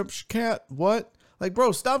shark shrimp cat? What? Like,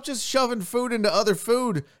 bro, stop just shoving food into other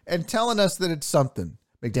food and telling us that it's something.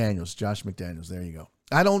 McDaniels, Josh McDaniels. There you go.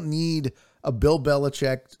 I don't need a Bill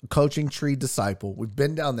Belichick coaching tree disciple. We've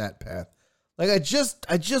been down that path. Like, I just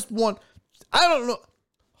want, I don't know.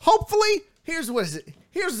 Hopefully, here's the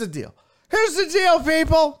deal. Here's the deal,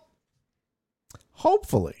 people.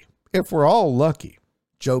 Hopefully, if we're all lucky,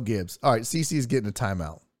 Joe Gibbs. All right, CC's getting a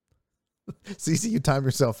timeout. CC, you time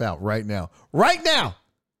yourself out right now. Right now.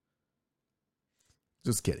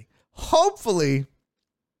 Just kidding. Hopefully,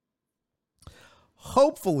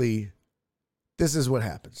 this is what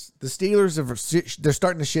happens. The Steelers, they're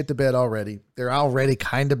starting to shit the bed already. They're already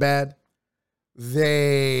kind of bad.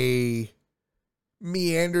 They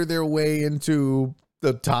meander their way into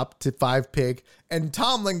the top 5 pick. And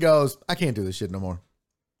Tomlin goes, I can't do this shit no more.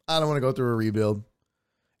 I don't want to go through a rebuild.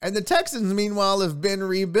 And the Texans, meanwhile, have been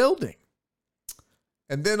rebuilding.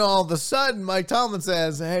 And then all of a sudden, Mike Tomlin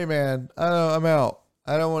says, hey, man, I'm out.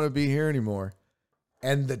 I don't want to be here anymore.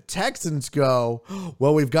 And the Texans go,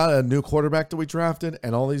 well, we've got a new quarterback that we drafted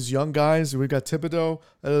and all these young guys. We've got Thibodeau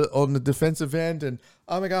on the defensive end. And,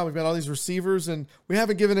 oh, my God, we've got all these receivers. And we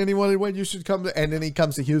haven't given anyone away. You should come to. And then he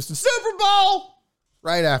comes to Houston. Super Bowl!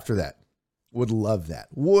 Right after that. Would love that.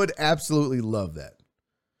 Would absolutely love that.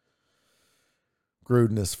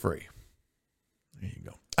 Gruden is free. There you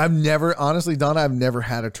go. I've never, honestly, Donna, I've never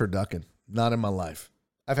had a turducken. Not in my life.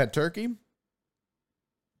 I've had turkey.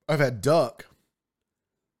 I've had duck.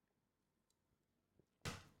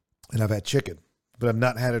 And I've had chicken, but I've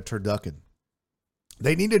not had a turducken.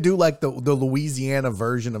 They need to do like the Louisiana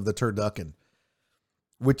version of the turducken,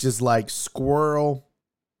 which is like squirrel,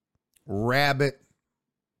 rabbit,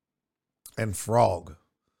 and frog.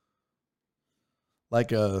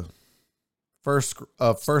 Like a first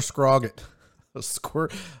scroggit.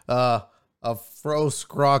 A fro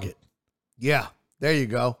scroggit. Yeah, there you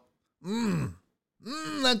go.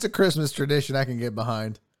 That's a Christmas tradition I can get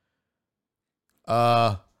behind.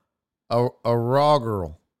 A raw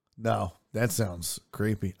girl. No, that sounds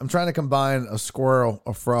creepy. I'm trying to combine a squirrel,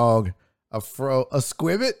 a frog, a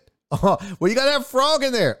squibbit. Oh, well, you got to have frog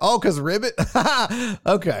in there. Oh, because ribbit?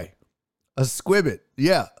 Okay. A squibbit.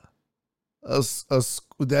 Yeah.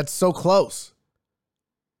 That's so close.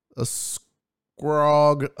 A scrog.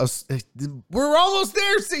 We're almost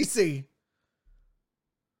there, CC.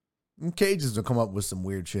 And Cajuns will come up with some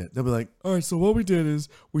weird shit. They'll be like, all right, so what we did is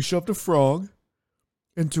we shoved a frog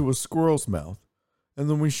into a squirrel's mouth, and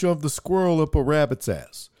then we shoved the squirrel up a rabbit's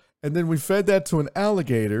ass, and then we fed that to an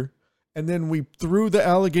alligator, and then we threw the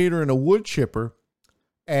alligator in a wood chipper,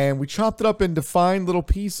 and we chopped it up into fine little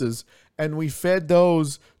pieces, and we fed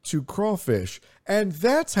those to crawfish, and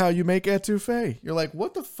that's how you make etouffee. You're like,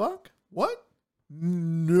 what the fuck? What?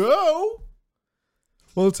 No.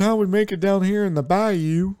 Well, it's how we make it down here in the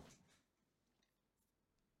bayou.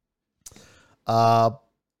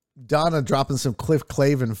 Donna dropping some Cliff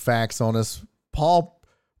Clavin facts on us. Paul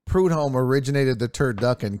Prudhomme originated the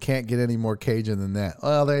turducken. Can't get any more Cajun than that.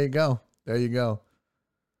 Well, there you go. There you go.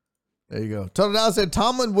 There you go. Total Dow said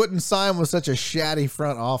Tomlin wouldn't sign with such a shatty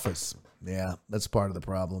front office. Yeah, that's part of the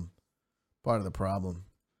problem. Part of the problem.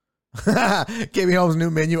 KB Holmes'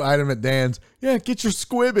 new menu item at Dan's. Yeah, get your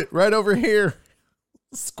squibbit right over here.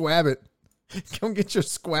 Squabbit. Come get your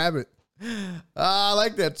squabbit. I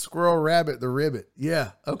like that squirrel rabbit, the ribbit.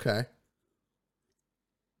 Yeah, okay.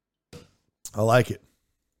 I like it.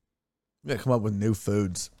 We gotta come up with new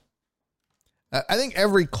foods. I think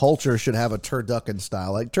every culture should have a turducken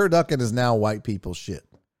style. Like turducken is now white people shit.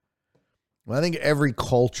 Well, I think every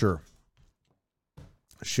culture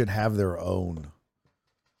should have their own.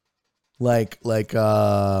 Like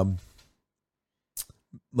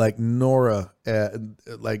Nora,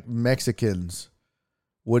 like Mexicans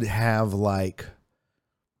would have like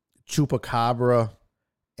chupacabra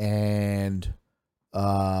and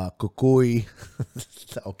cucuy.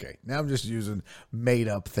 Okay, now I'm just using made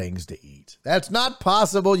up things to eat. That's not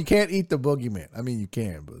possible. You can't eat the boogeyman. I mean, you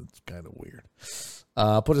can, but it's kind of weird.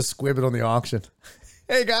 Put a squibbit on the auction.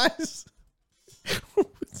 Hey guys, you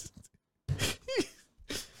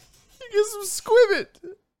get some squibbit.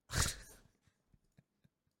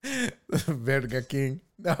 Verga King.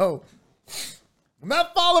 No. I'm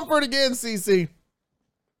not falling for it again, CC.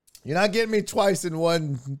 You're not getting me twice in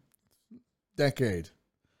one decade.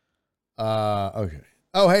 Okay.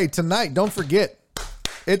 Oh, hey, tonight, don't forget,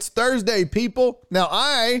 it's Thursday, people. Now,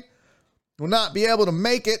 I will not be able to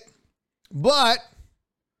make it, but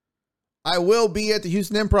I will be at the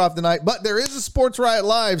Houston Improv tonight. But there is a Sports Riot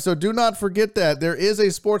Live, so do not forget that. There is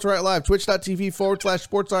a Sports Riot Live,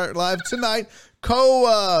 twitch.tv/Sports Riot Live tonight.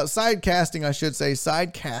 Sidecasting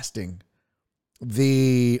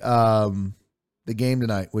the game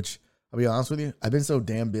tonight, which I'll be honest with you, I've been so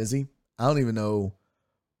damn busy. I don't even know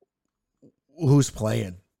who's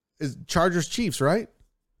playing. Is Chargers Chiefs, right?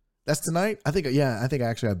 That's tonight? I think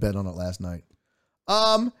actually I bet on it last night.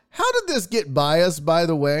 How did this get by us, by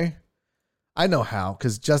the way? I know how,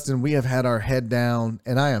 because Justin, we have had our head down,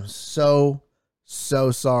 and I am so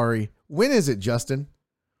sorry. When is it, Justin?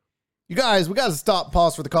 You guys, we got to stop,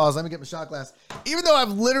 pause for the cause. Let me get my shot glass. Even though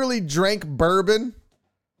I've literally drank bourbon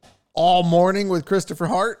all morning with Christopher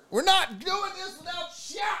Hart, we're not doing this without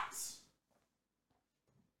shots.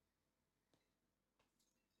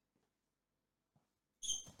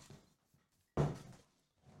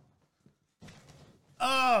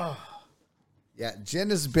 Oh, yeah. Jen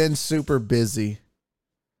has been super busy.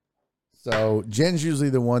 So Jen's usually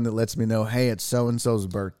the one that lets me know, hey, it's so-and-so's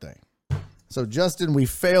birthday. So, Justin, we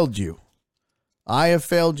failed you. I have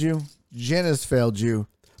failed you. Jen has failed you.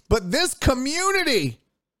 But this community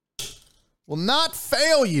will not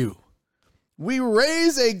fail you. We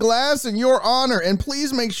raise a glass in your honor, and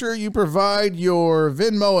please make sure you provide your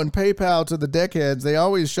Venmo and PayPal to the deckheads. They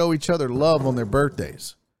always show each other love on their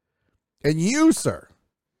birthdays. And you, sir,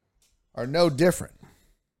 are no different.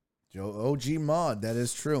 Joe OG Mod, that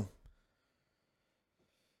is true.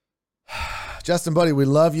 Justin, buddy, we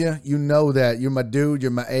love you. You know that. You're my dude.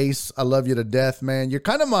 You're my ace. I love you to death, man. You're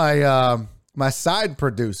kind of my side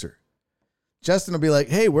producer. Justin will be like,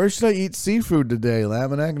 hey, where should I eat seafood today,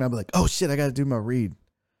 Laminack? And I'll be like, oh, shit, I got to do my read.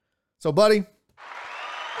 So, buddy,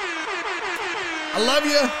 I love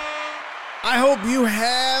you. I hope you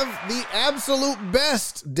have the absolute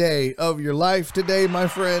best day of your life today, my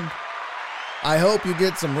friend. I hope you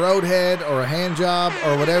get some roadhead or a hand job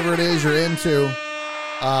or whatever it is you're into.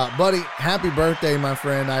 Buddy, happy birthday, my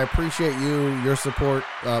friend. I appreciate your support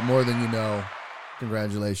more than you know.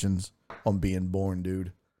 Congratulations on being born,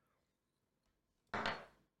 dude.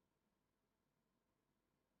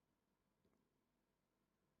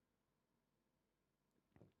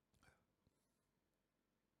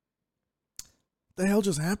 What the hell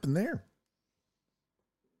just happened there?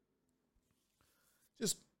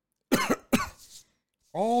 Just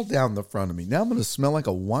all down the front of me. Now I'm going to smell like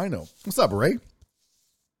a wino. What's up, Ray?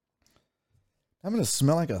 I'm going to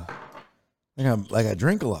smell like I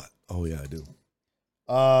drink a lot. Oh, yeah, I do.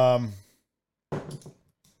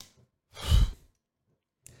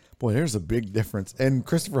 Boy, there's a big difference. And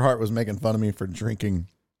Christopher Hart was making fun of me for drinking.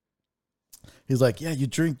 He's like, yeah, you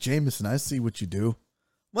drink Jameson. I see what you do.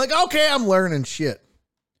 I'm like, okay, I'm learning shit.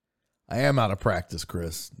 I am out of practice,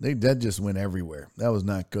 Chris. That just went everywhere. That was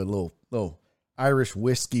not good. Little Irish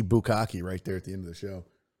whiskey bukkake right there at the end of the show.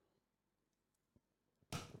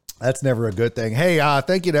 That's never a good thing. Hey,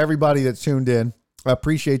 thank you to everybody that tuned in. I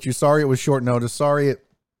appreciate you. Sorry it was short notice. Sorry it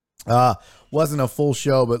wasn't a full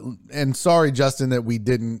show, and sorry, Justin, that we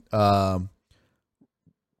didn't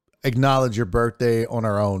acknowledge your birthday on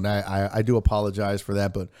our own. I do apologize for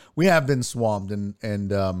that, but we have been swamped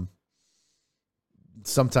and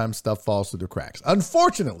sometimes stuff falls through the cracks,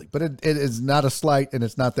 unfortunately, but it is not a slight, and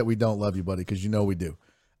it's not that we don't love you, buddy, because you know we do.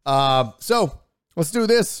 So let's do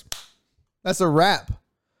this. That's a wrap.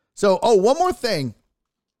 So, one more thing.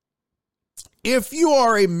 If you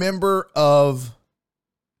are a member of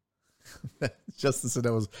Justin said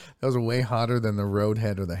that was way hotter than the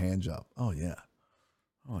roadhead or the hand job. Oh yeah.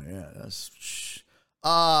 That's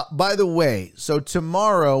by the way, so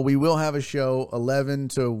tomorrow we will have a show 11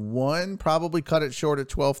 to 1, probably cut it short at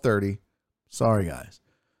 12:30. Sorry guys.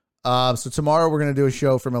 So tomorrow we're going to do a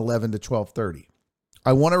show from 11 to 12:30.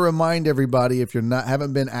 I want to remind everybody, if you're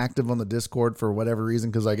haven't been active on the Discord for whatever reason,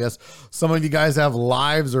 because I guess some of you guys have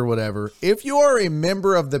lives or whatever. If you are a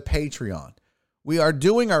member of the Patreon, we are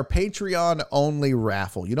doing our Patreon only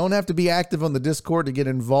raffle. You don't have to be active on the Discord to get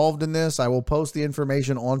involved in this. I will post the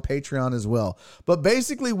information on Patreon as well. But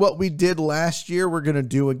basically what we did last year, we're going to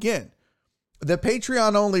do again. The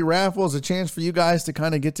Patreon only raffle is a chance for you guys to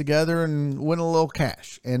kind of get together and win a little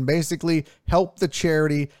cash and basically help the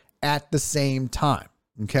charity at the same time.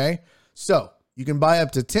 Okay. So you can buy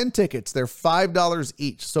up to 10 tickets. They're $5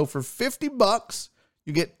 each. So for $50,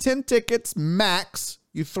 you get 10 tickets max.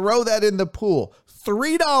 You throw that in the pool.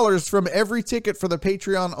 $3 from every ticket for the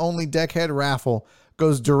Patreon-only Deckhead raffle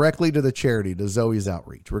goes directly to the charity, to Zoe's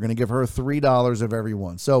Outreach. We're going to give her $3 of every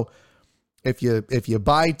one. So if you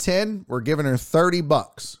buy 10, we're giving her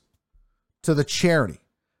 $30 to the charity.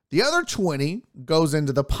 The other 20 goes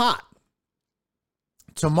into the pot.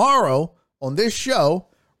 Tomorrow on this show,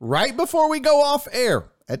 right before we go off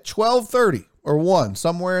air at 12:30 or 1,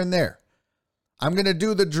 somewhere in there, I'm going to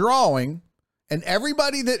do the drawing, and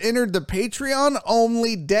everybody that entered the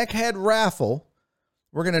Patreon-only Deckhead raffle,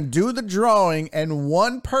 we're going to do the drawing, and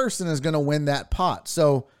one person is going to win that pot.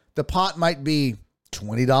 So the pot might be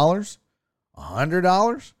 $20,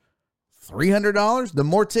 $100, $300. The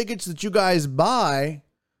more tickets that you guys buy,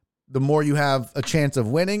 the more you have a chance of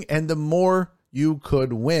winning, and the more you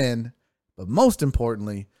could win. But most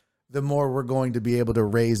importantly, the more we're going to be able to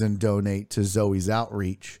raise and donate to Zoe's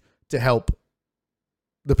Outreach to help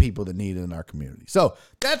the people that need it in our community. So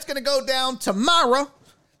that's going to go down tomorrow.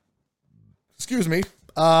 Excuse me.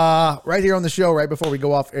 Right here on the show, right before we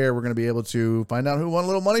go off air, we're going to be able to find out who won a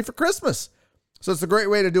little money for Christmas. So it's a great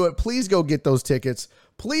way to do it. Please go get those tickets.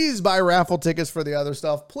 Please buy raffle tickets for the other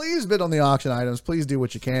stuff. Please bid on the auction items. Please do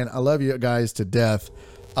what you can. I love you guys to death.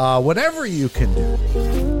 Whatever you can do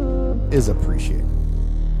is appreciated.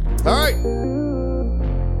 All right.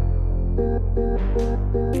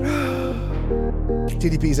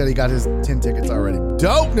 TDP said he got his 10 tickets already.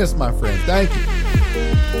 Dopeness, my friend. Thank you.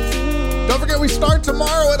 Don't forget, we start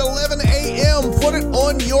tomorrow at 11 a.m. Put it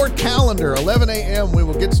on your calendar. 11 a.m. We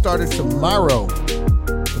will get started tomorrow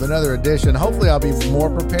with another edition. Hopefully, I'll be more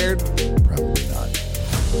prepared. Probably not.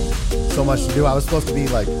 So much to do. I was supposed to be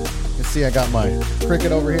like, you can see I got my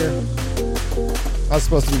Cricut over here. I was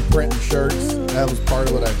supposed to be printing shirts. That was part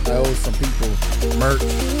of what I owe some people merch.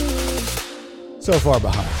 So far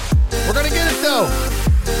behind. We're going to get it, though.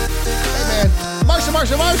 Hey, man. Marsha.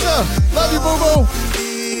 Love you, boo-boo.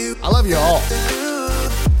 I love you all.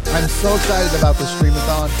 I'm so excited about the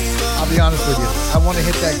Streamathon. I'll be honest with you. I want to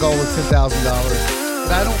hit that goal of $10,000.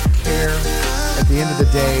 But I don't care at the end of the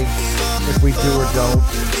day if we do or don't,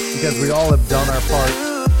 because we all have done our part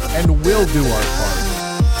and will do our part.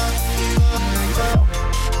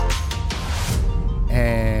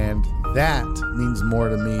 And that means more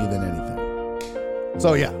to me than anything.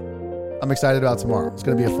 So, yeah. I'm excited about tomorrow. It's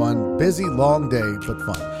going to be a fun, busy, long day, but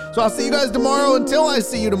fun. So I'll see you guys tomorrow. Until I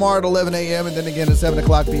see you tomorrow at 11 a.m. and then again at 7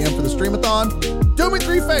 o'clock p.m. for the Streamathon. Do me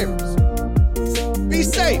 3 favors. Be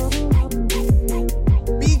safe.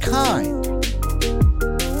 Be kind.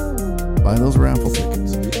 Buy those raffle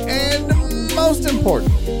tickets. And most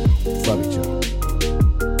important, love each other.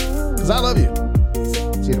 Because I love you.